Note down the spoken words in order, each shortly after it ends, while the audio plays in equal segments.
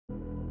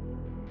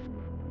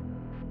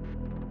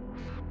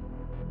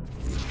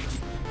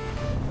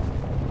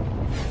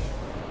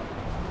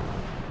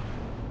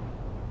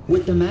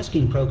With the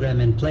masking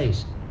program in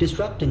place,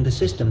 disrupting the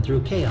system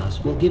through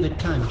chaos will give it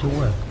time to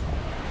work.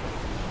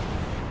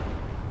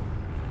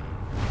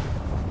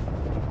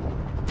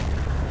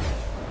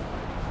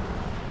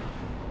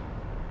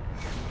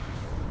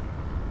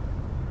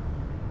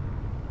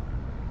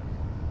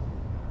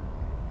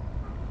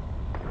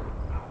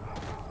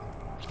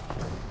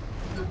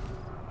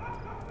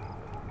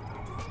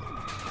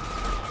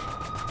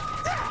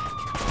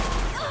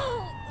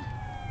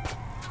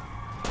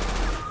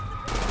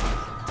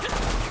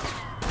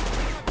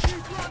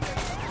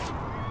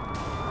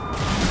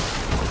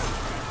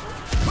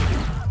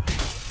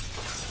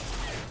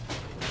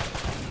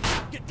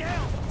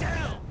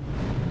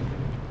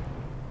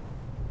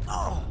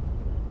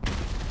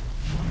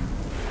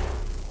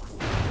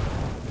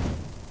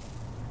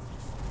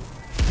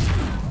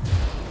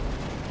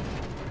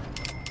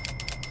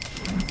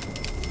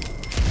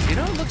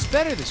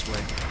 Better this way.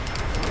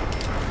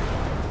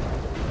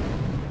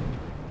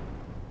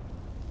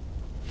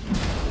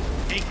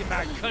 Making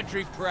my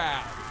country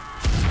proud.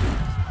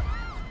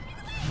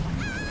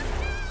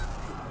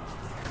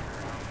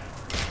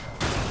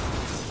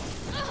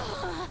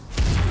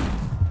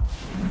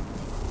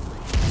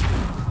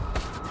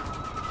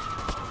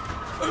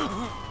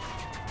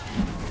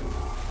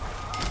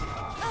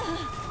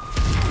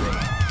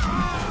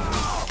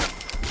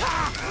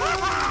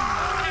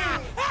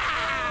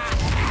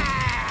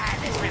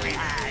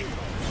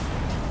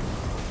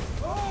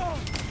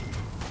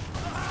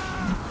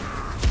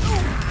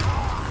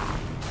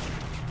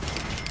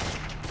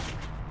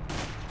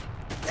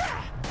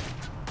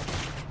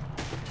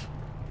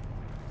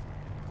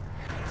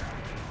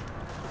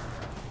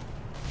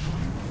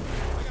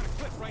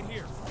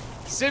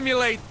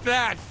 Simulate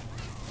that!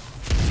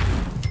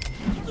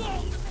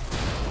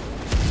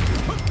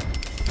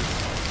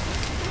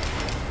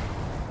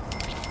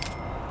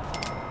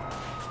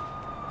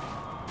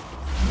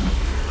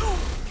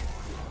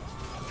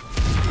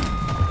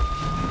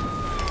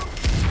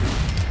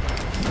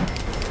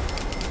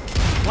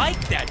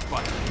 Like that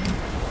button!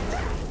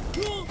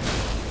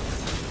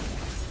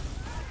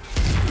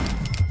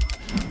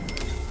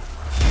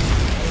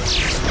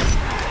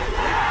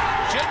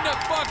 Shouldn't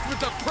have fucked with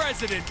the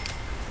president!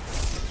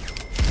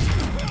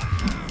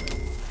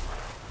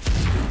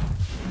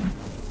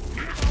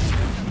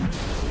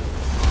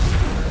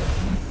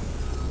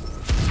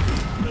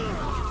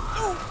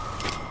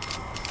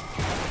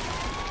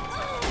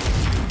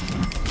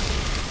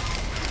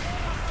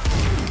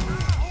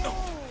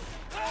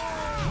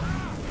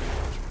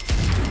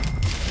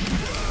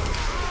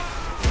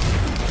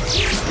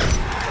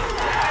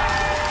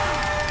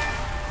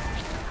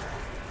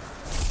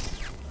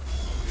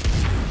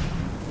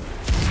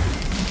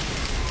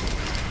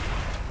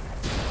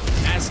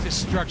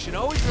 Destruction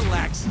always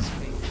relaxes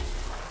me.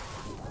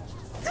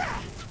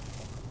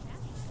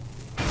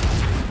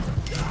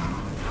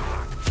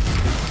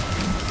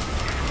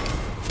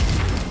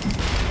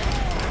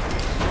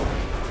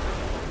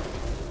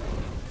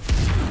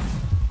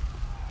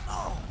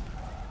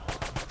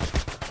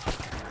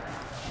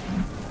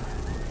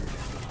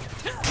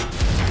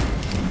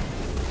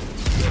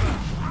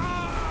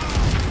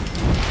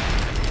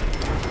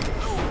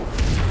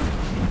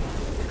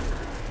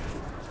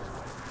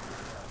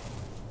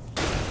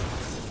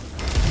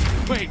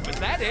 Wait, was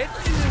that it?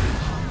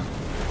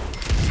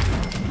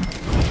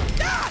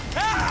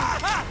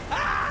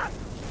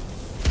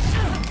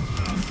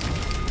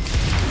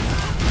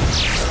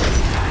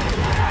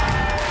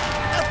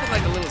 Nothing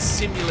like a little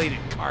simulated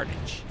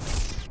carnage.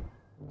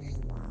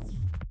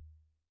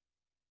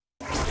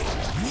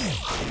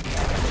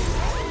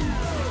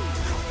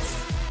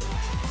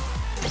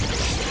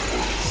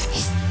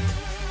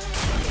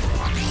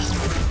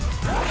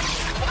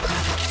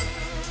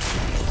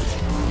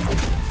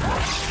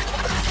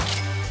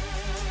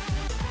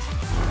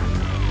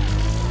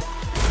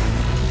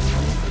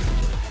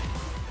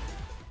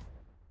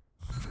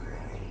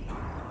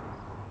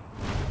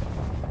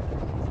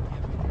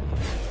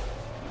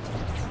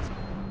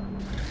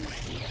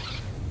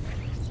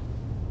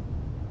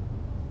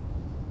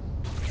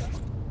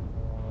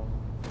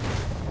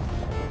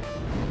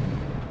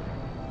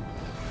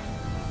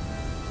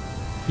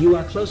 You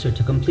are closer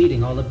to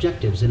completing all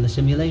objectives in the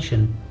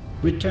simulation.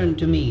 Return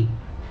to me.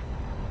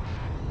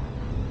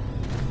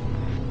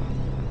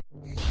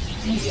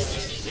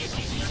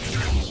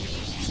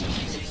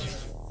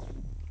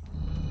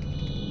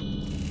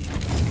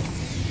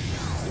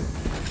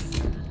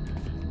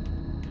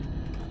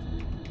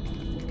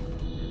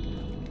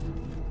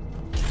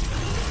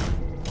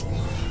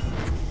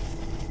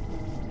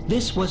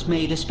 This was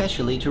made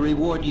especially to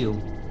reward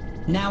you.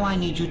 Now I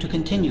need you to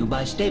continue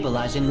by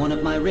stabilizing one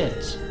of my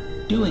rifts.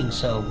 Doing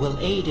so will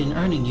aid in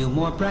earning you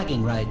more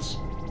bragging rights,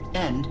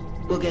 and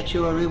will get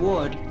you a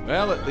reward.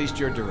 Well, at least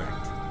you're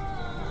direct.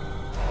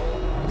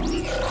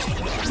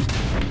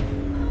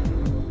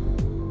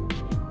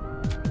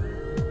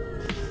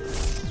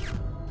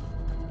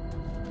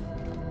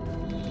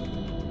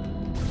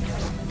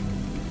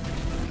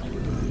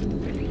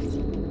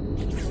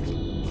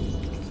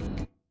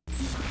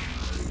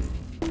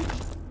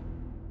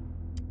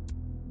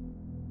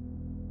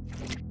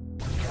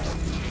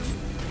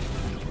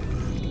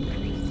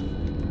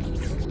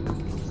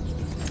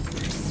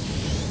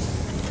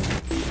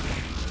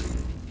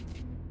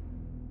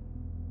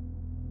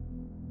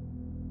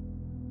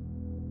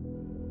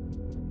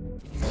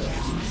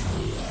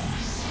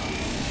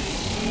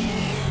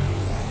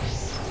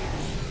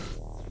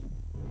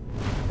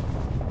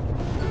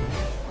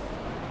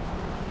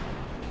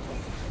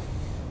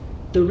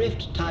 The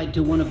rift tied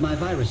to one of my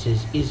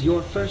viruses is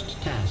your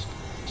first task.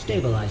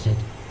 Stabilize it.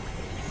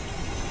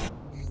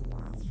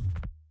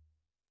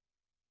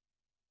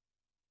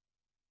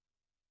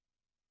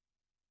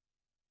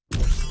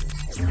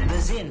 The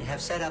Zin have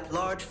set up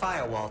large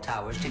firewall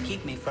towers to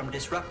keep me from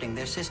disrupting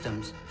their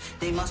systems.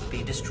 They must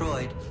be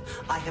destroyed.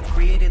 I have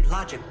created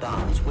logic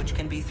bombs which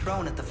can be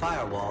thrown at the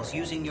firewalls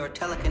using your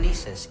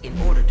telekinesis in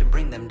order to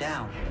bring them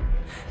down.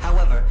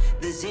 However,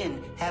 the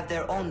Zin have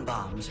their own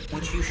bombs,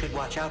 which you should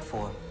watch out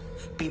for.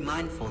 Be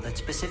mindful that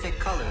specific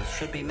colors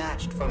should be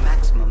matched for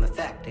maximum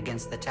effect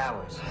against the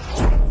towers.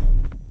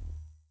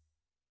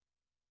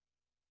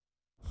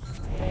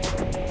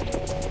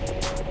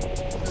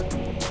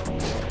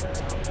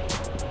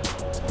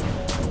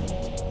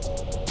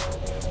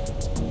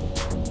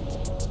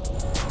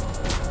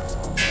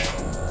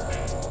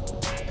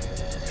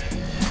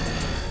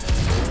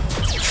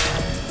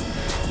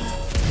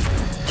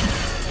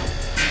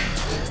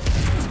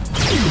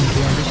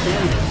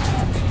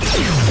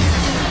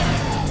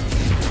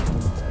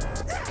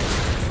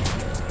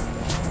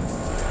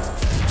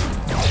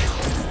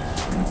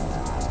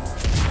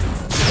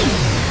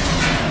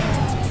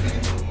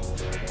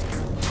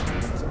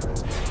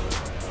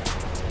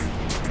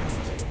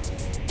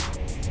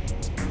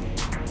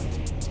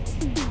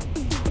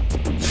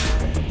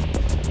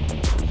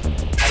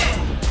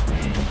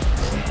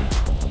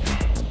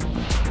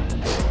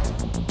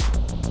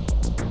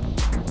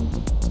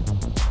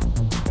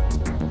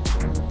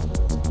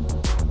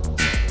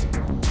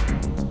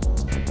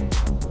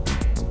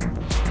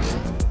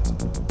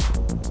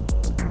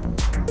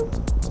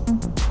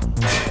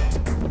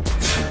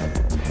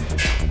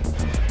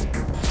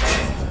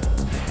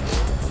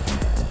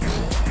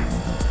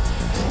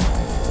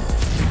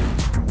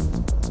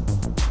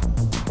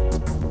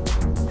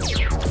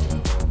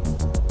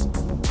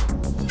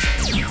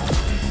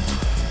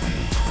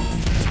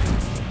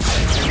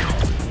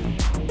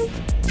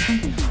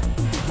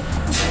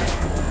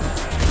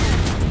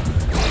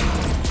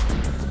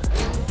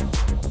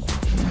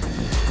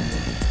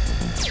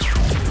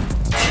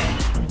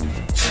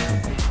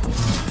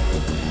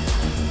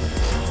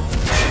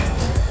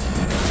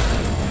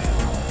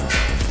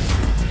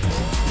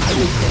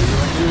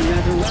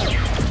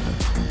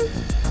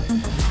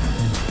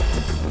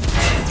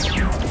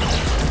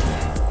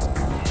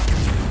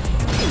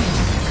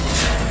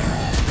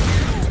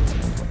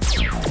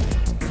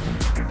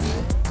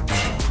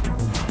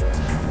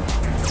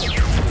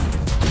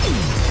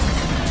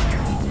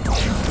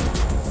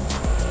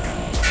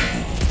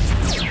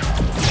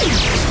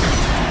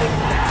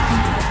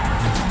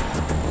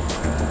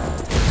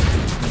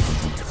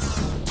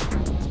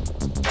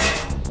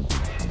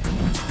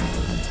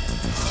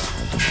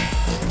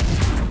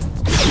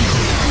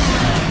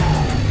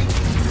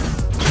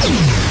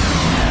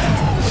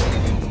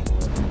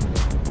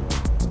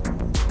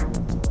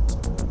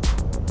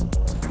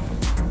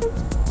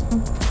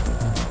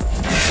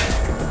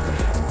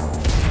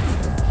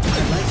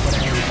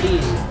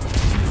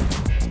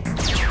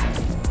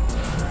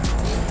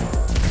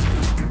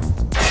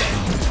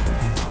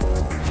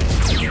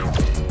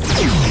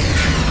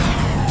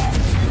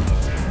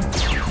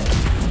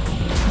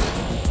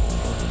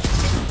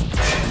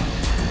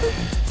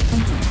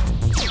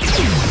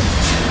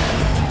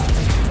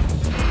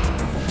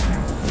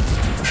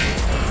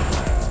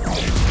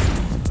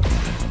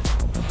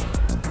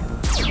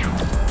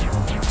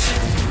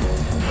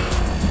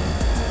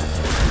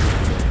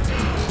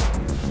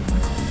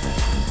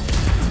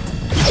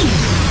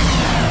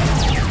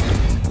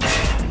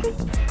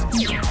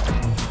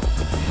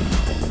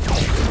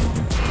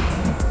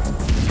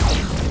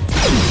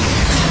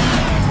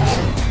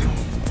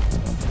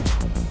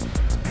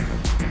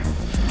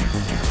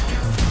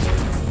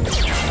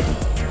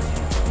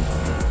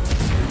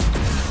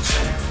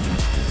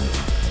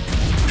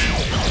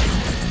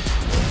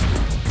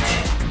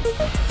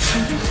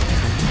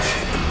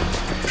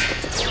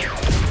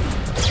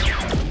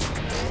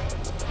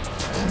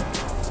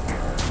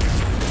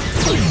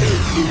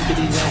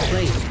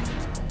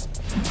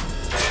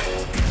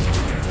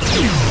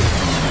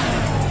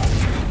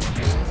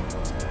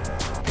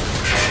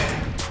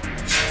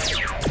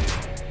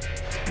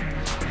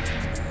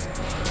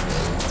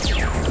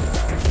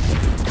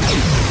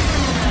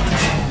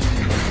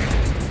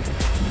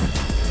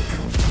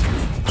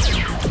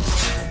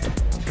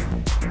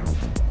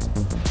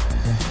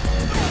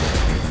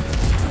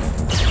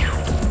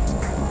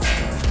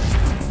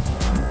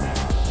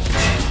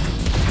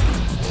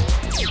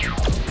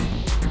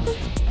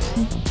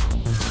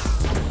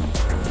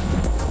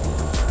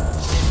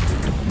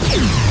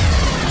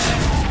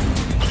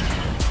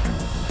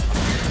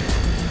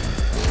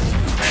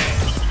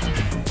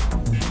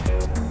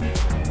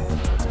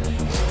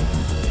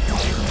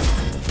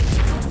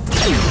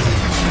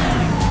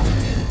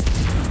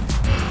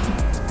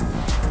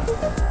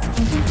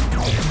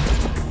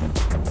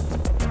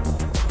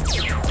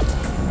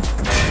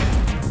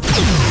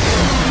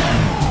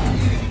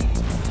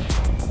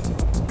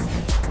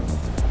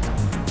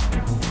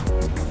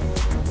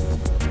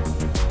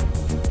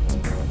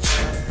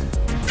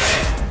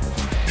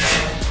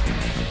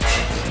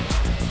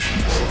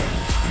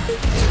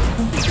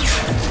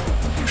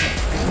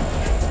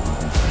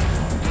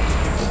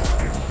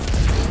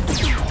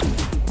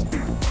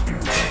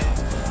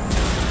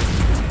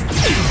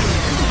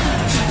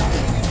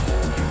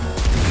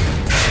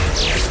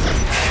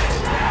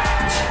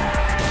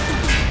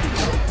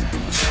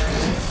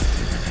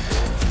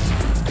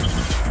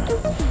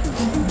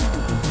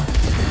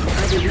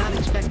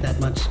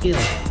 skill.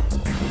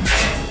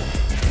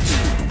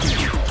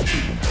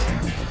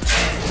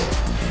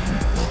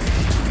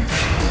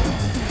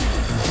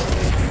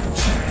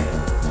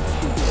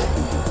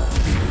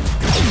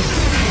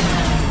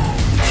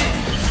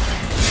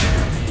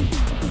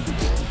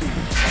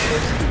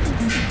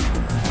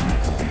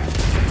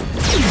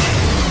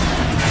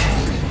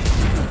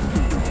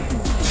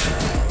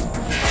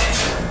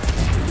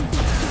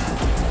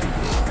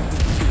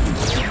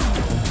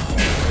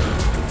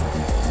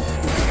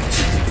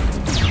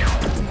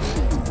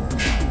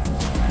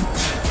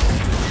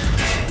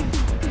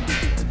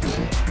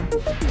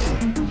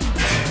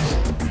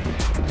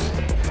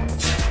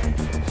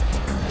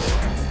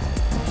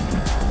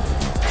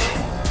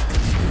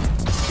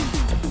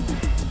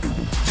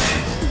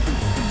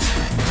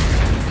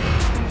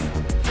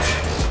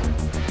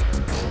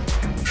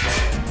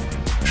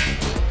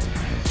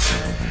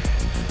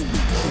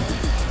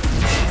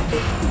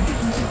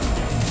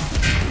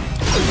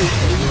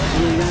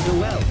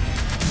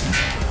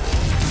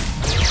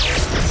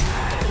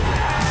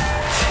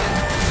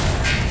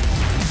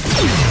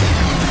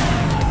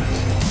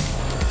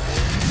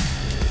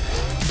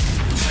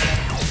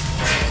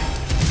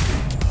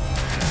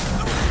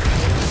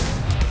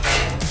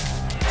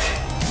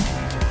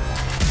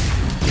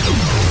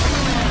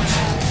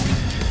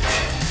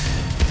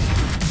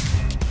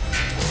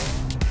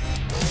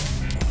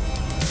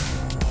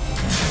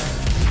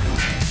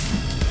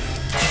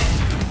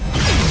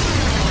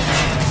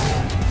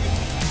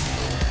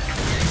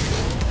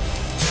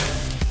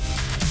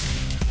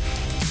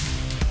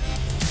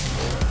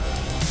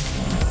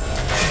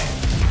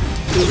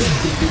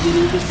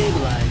 Beginning to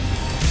stabilize.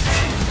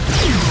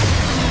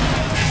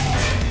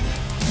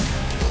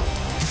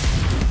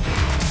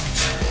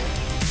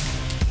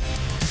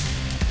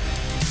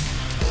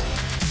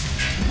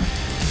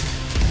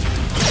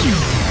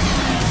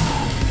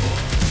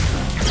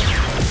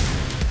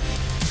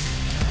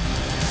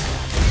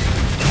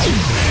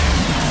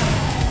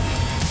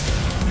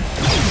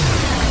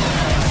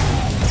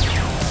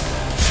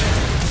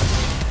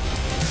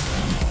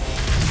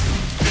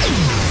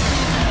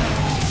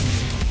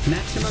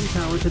 Maximum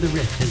power to the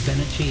rift has been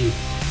achieved.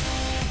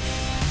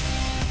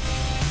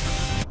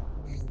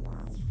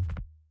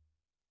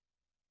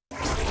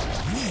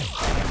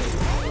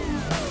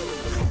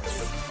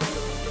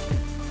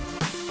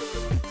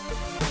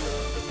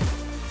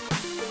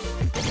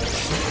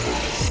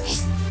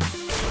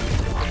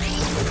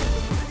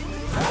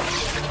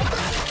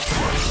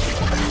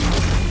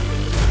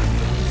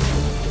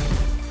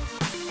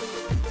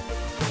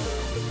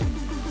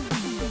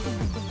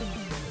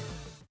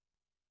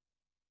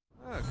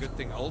 Good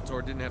thing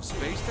Ultor didn't have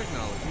space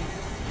technology.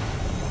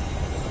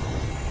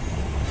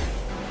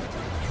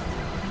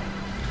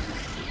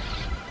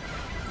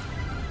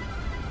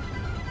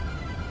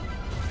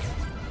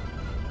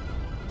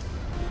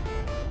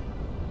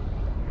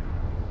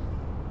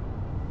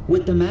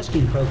 With the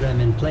masking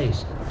program in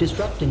place,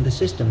 disrupting the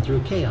system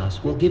through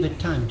chaos will give it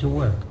time to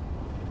work.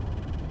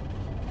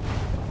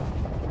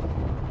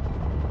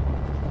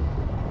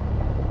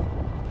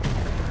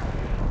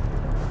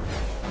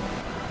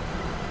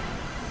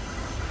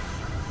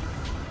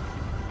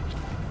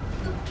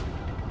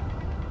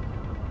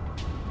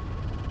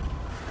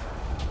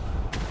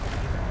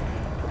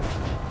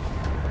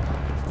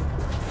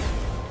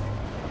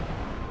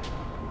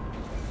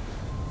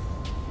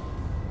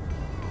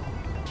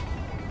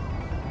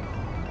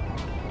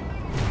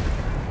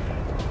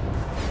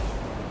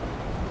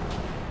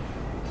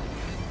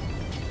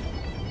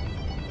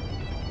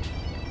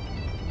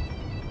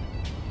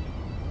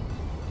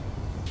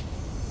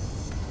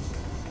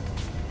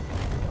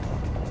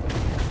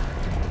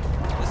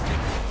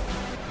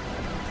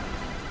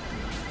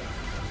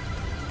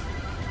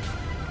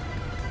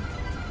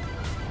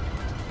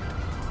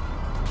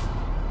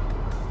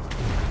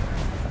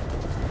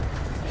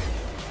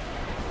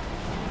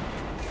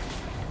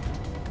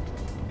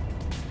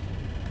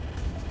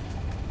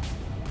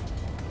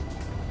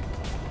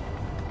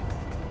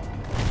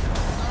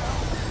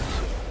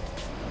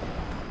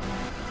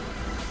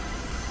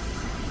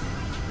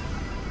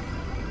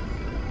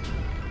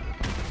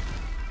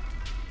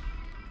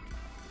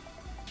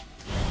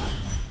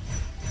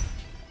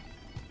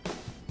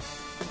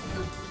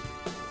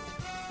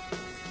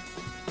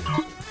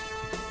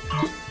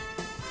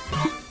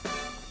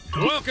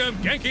 Welcome,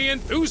 Genki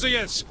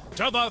enthusiasts,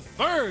 to the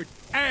third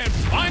and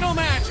final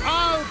match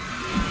of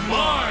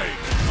Mind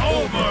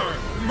Over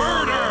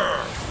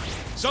Murder!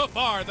 So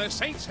far, the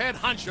Saints head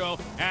honcho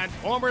and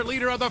former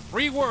leader of the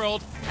free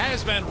world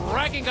has been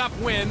racking up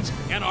wins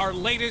in our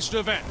latest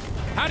event.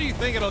 How do you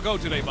think it'll go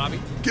today,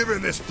 Bobby?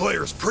 Given this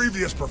player's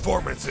previous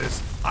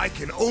performances, I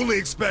can only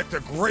expect a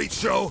great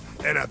show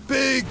and a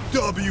big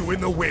W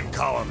in the win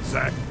column,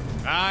 Zach.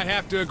 I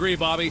have to agree,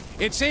 Bobby.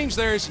 It seems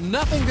there's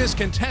nothing this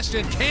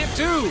contestant can't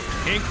do,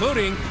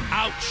 including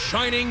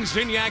outshining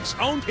Zinniac's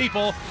own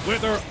people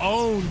with her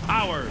own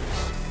powers.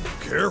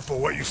 Careful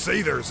what you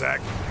say there,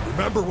 Zach.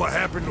 Remember what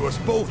happened to us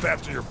both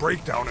after your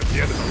breakdown at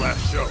the end of the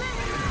last show.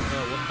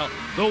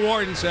 Well, the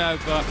Wardens have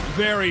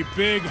very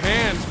big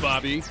hands,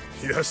 Bobby.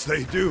 Yes,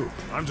 they do.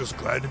 I'm just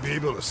glad to be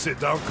able to sit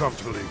down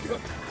comfortably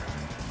again.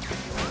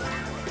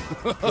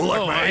 Well,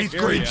 like my I 8th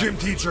hear grade ya. gym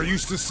teacher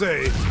used to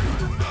say,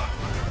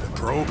 the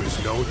probe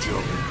is no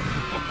joke.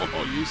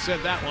 Oh, you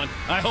said that one.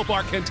 I hope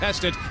our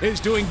contestant is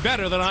doing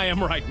better than I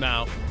am right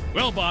now.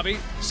 Well, Bobby,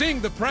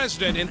 seeing the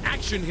president in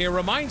action here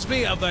reminds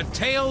me of the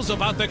tales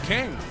about the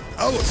king.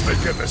 I was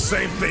thinking the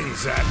same thing,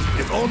 Zach.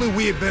 If only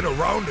we had been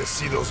around to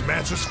see those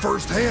matches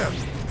firsthand.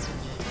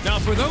 Now,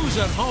 for those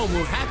at home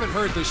who haven't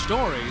heard the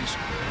stories,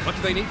 what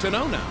do they need to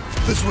know now?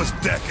 This was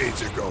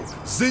decades ago.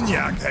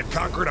 Zinyak had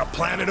conquered a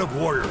planet of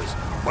warriors.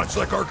 Much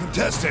like our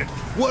contestant,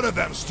 one of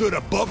them stood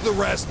above the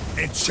rest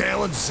and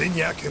challenged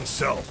Zinyak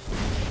himself.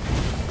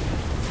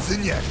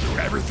 Zinyak threw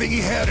everything he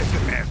had at the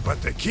man,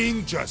 but the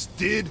king just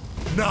did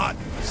not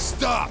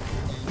stop.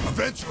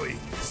 Eventually,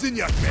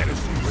 Zinyak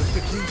managed to lift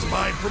the king's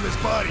mind from his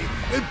body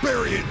and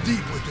bury it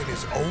deep within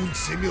his own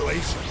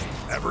simulation.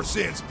 Ever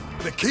since,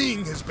 the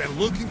king has been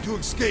looking to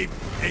escape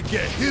and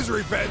get his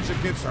revenge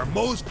against our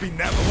most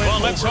benevolent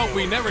Well, let's hope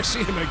overlord. we never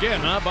see him again,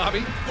 huh,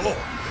 Bobby? Oh,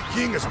 the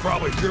king has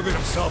probably driven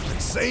himself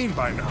insane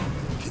by now.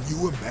 Can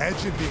you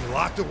imagine being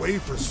locked away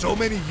for so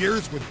many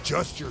years with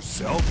just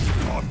yourself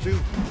to talk to?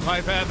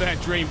 I've had that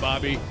dream,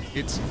 Bobby.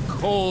 It's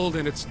cold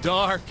and it's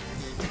dark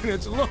and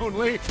it's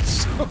lonely.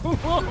 So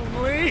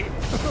lonely.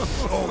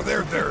 Oh,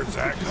 there,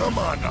 Zach. Come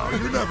on now.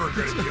 You're never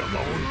gonna be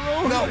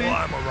alone. Not while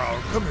I'm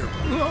around. Come here,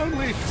 bro.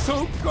 Lonely,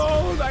 so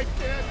cold, I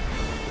can't.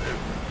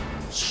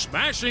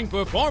 Smashing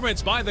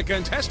performance by the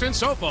contestant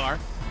so far.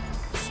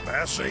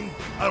 Smashing?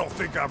 I don't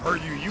think I've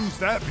heard you use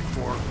that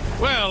before.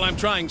 Well, I'm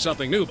trying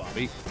something new,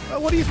 Bobby.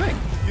 What do you think?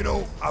 You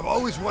know, I've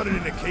always wanted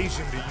an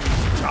occasion to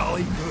use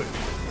jolly good.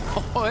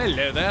 Oh,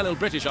 hello there, little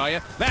British, are you?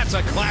 That's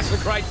a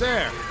classic right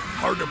there.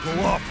 Hard to pull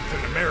off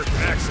with an American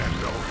accent,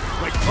 though.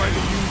 Like trying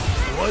to use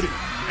bloody.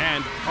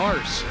 And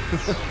arse.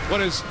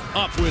 What is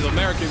up with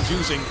Americans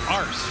using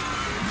arse?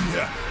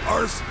 Yeah,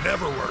 arse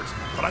never works,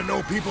 but I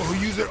know people who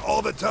use it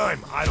all the time.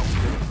 I don't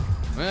get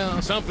it.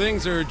 Well, some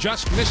things are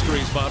just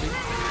mysteries, Bobby.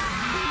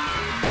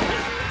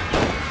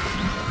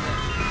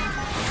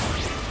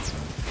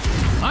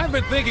 I've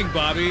been thinking,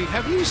 Bobby,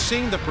 have you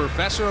seen the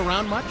professor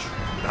around much?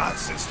 Not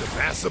since the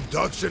mass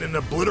abduction and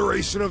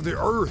obliteration of the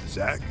Earth,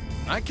 Zach.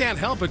 I can't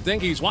help but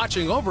think he's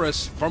watching over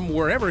us from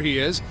wherever he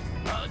is,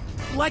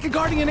 like a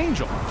guardian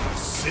angel.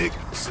 Sick,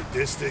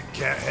 sadistic,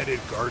 cat-headed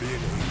guardian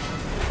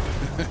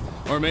angel.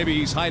 Or maybe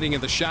he's hiding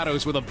in the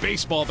shadows with a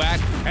baseball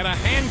bat and a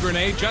hand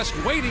grenade just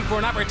waiting for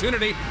an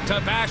opportunity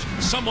to bash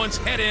someone's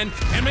head in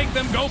and make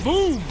them go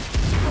boom!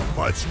 A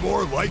much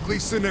more likely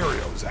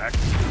scenario, Zach.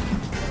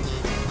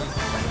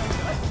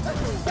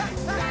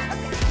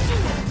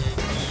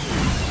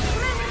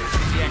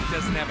 Yak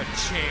doesn't have a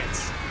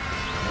chance.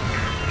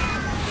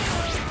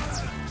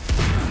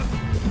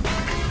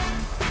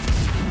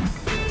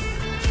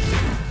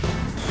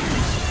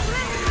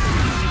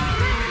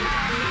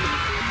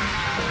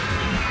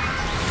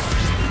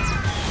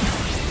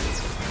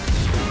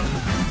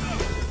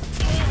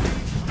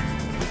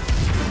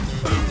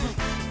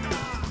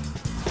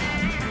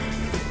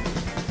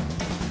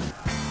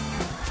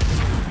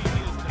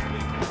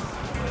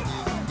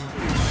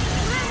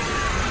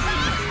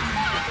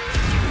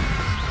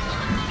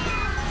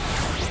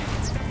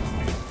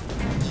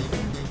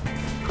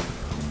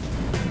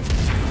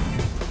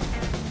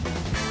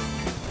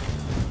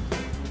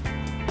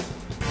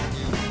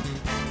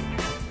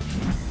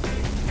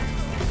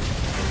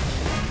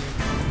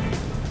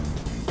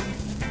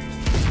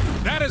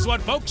 That is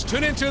what folks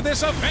tune into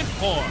this event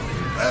for.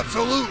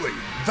 Absolutely.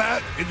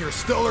 That and your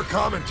stellar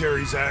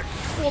commentary, Zach.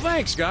 Well,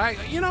 thanks, guy.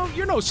 You know,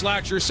 you're no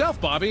slouch yourself,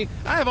 Bobby.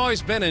 I have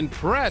always been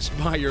impressed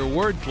by your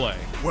wordplay.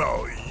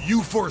 Well,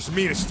 you forced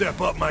me to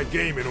step up my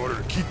game in order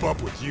to keep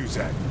up with you,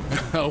 Zach.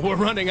 We're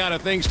running out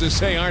of things to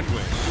say, aren't we?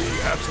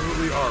 We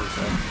absolutely are,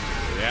 Zach.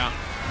 Yeah.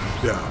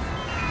 Yeah.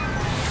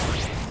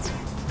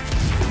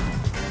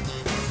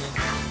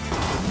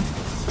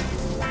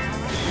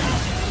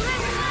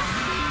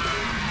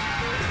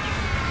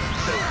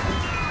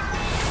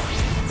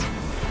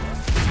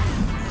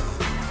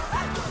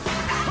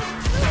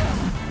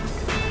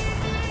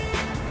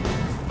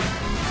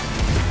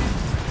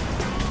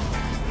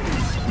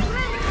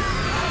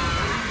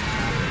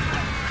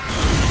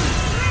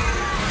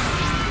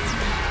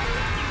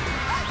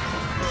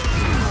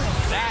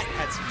 That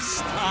had some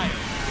style.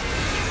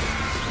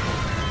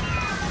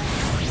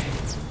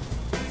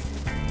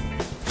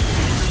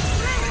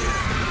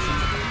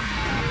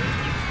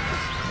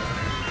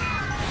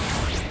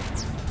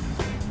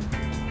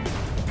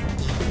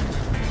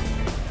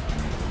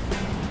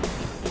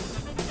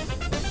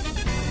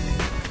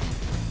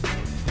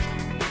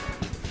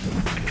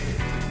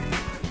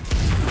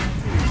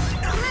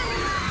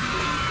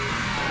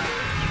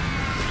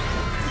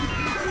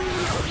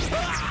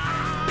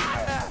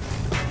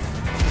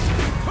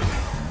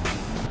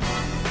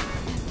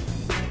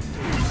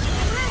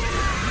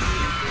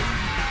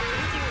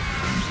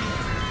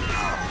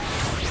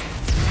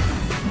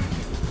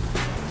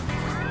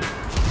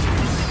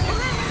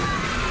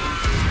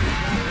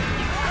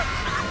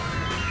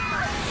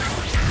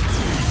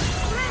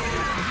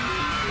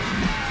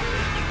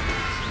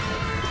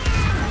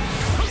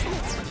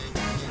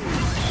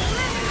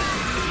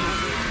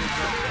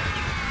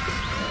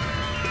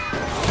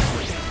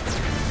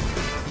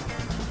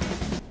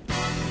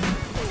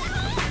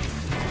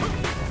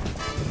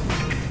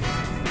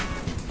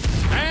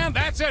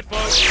 it,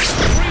 folks. 3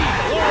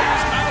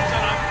 glorious bouts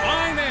and a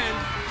fine end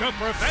to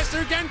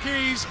Professor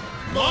Genki's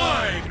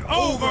Mind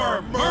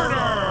Over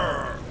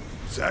Murder!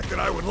 Zack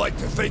and I would like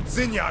to thank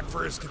Zinyak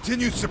for his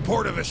continued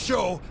support of the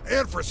show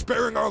and for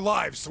sparing our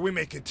lives so we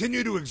may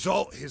continue to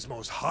exalt his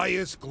most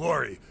highest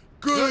glory.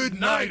 Good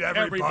night,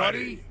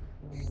 everybody.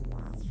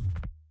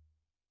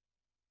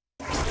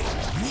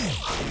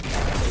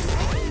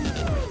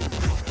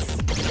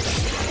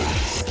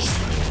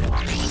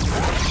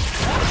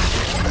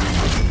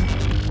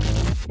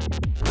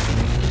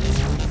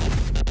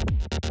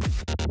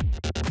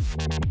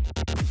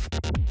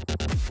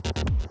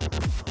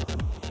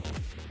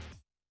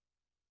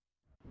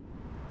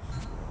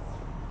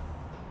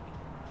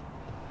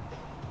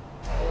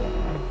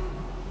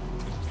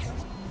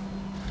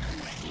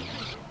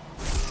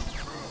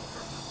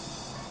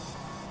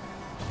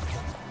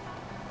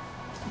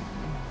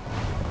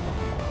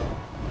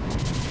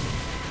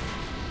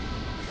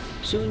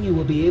 Soon you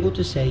will be able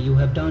to say you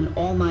have done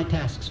all my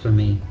tasks for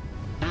me.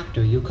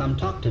 After you come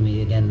talk to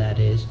me again, that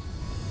is.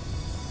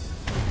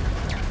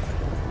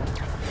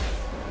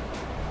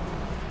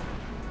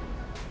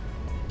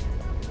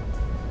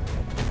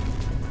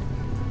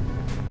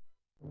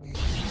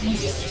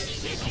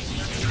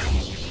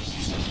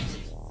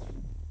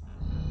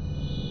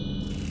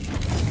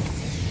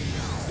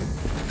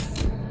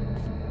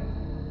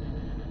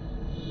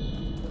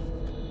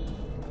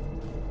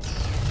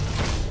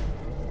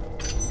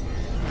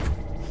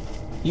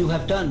 You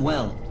have done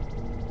well.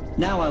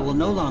 Now I will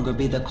no longer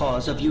be the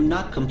cause of you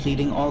not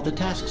completing all the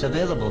tasks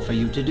available for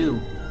you to do.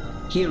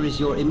 Here is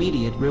your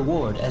immediate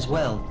reward as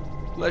well.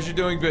 Pleasure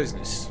doing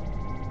business,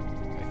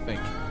 I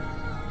think.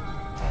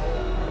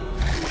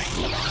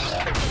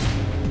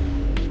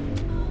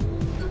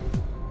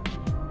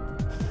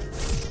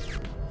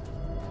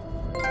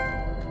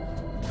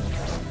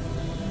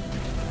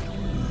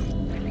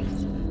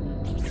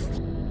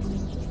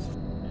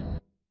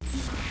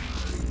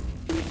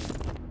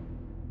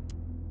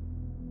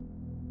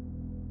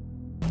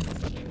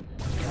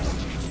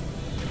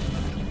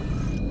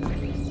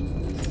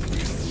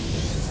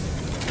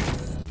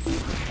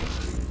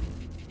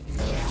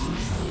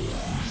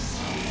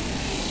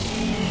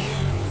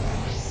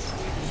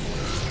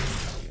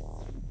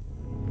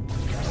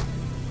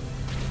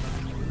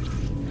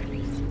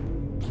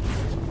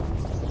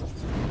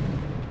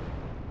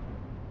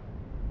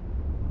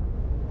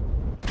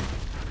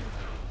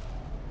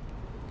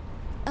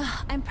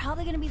 I'm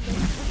probably gonna be late.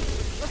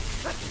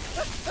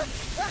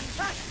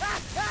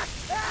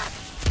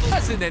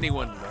 Hasn't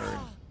anyone learned?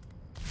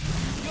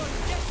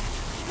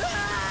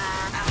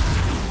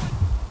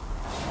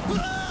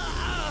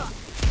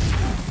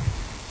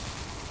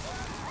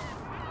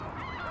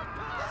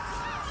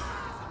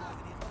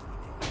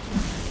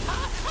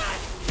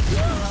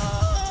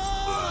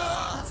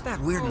 What's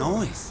that weird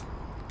noise?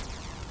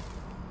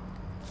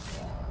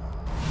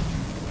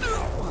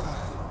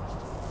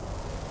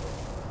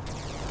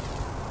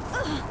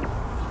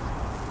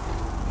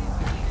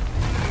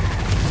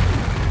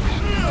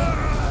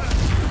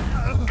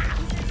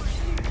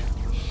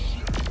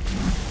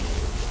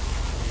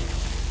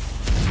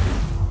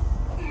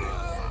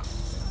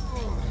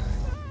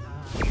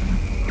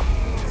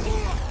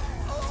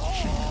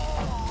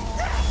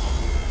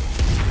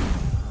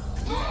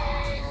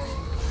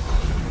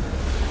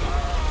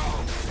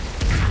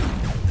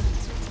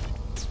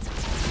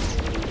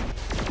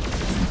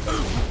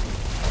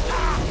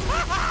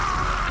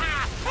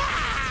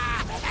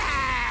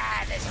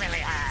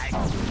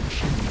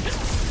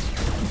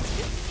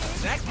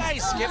 That guy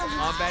skipped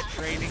combat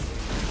training.